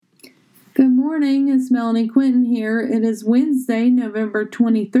morning, it's Melanie Quinton here. It is Wednesday, November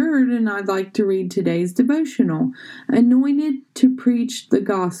 23rd, and I'd like to read today's devotional, Anointed to Preach the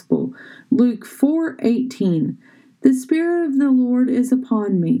Gospel, Luke 4:18. The Spirit of the Lord is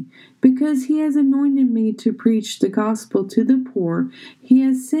upon me, because He has anointed me to preach the gospel to the poor. He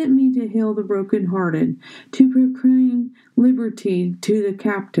has sent me to heal the brokenhearted, to proclaim liberty to the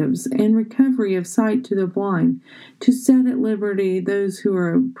captives, and recovery of sight to the blind, to set at liberty those who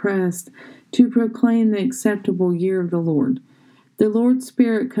are oppressed, to proclaim the acceptable year of the Lord. The Lord's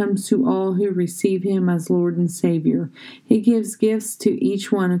Spirit comes to all who receive Him as Lord and Savior. He gives gifts to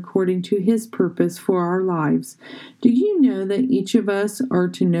each one according to His purpose for our lives. Do you know that each of us are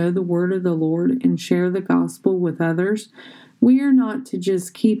to know the word of the Lord and share the gospel with others? We are not to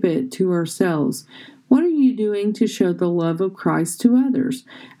just keep it to ourselves. What are you doing to show the love of Christ to others?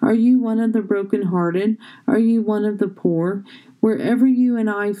 Are you one of the brokenhearted? Are you one of the poor? Wherever you and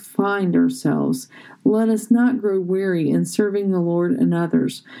I find ourselves, let us not grow weary in serving the Lord and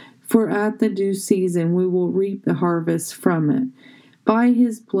others, for at the due season we will reap the harvest from it. By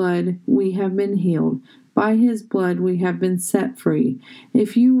His blood we have been healed. By His blood we have been set free.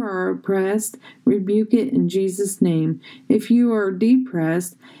 If you are oppressed, rebuke it in Jesus' name. If you are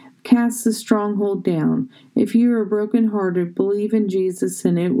depressed, cast the stronghold down. If you are brokenhearted, believe in Jesus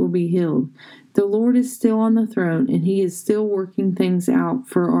and it will be healed. The Lord is still on the throne, and He is still working things out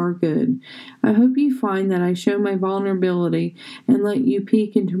for our good. I hope you find that I show my vulnerability and let you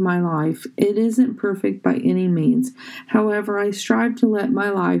peek into my life. It isn't perfect by any means. However, I strive to let my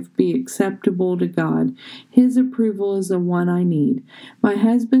life be acceptable to God. His approval is the one I need. My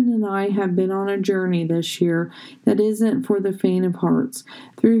husband and I have been on a journey this year that isn't for the faint of hearts.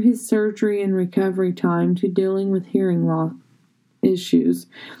 Through his surgery and recovery time to dealing with hearing loss issues,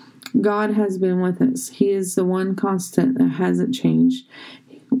 God has been with us. He is the one constant that hasn't changed.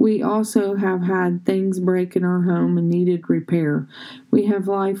 We also have had things break in our home and needed repair. We have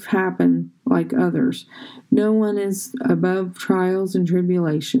life happen like others. No one is above trials and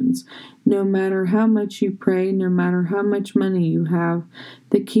tribulations. No matter how much you pray, no matter how much money you have,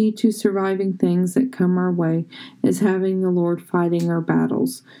 the key to surviving things that come our way is having the Lord fighting our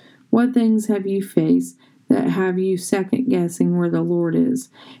battles. What things have you faced that have you second-guessing where the Lord is?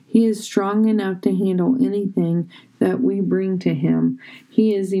 He is strong enough to handle anything that we bring to Him.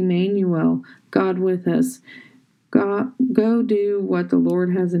 He is Emmanuel, God with us. Go do what the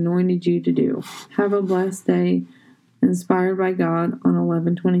Lord has anointed you to do. Have a blessed day, inspired by God on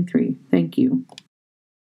 11/23. Thank you.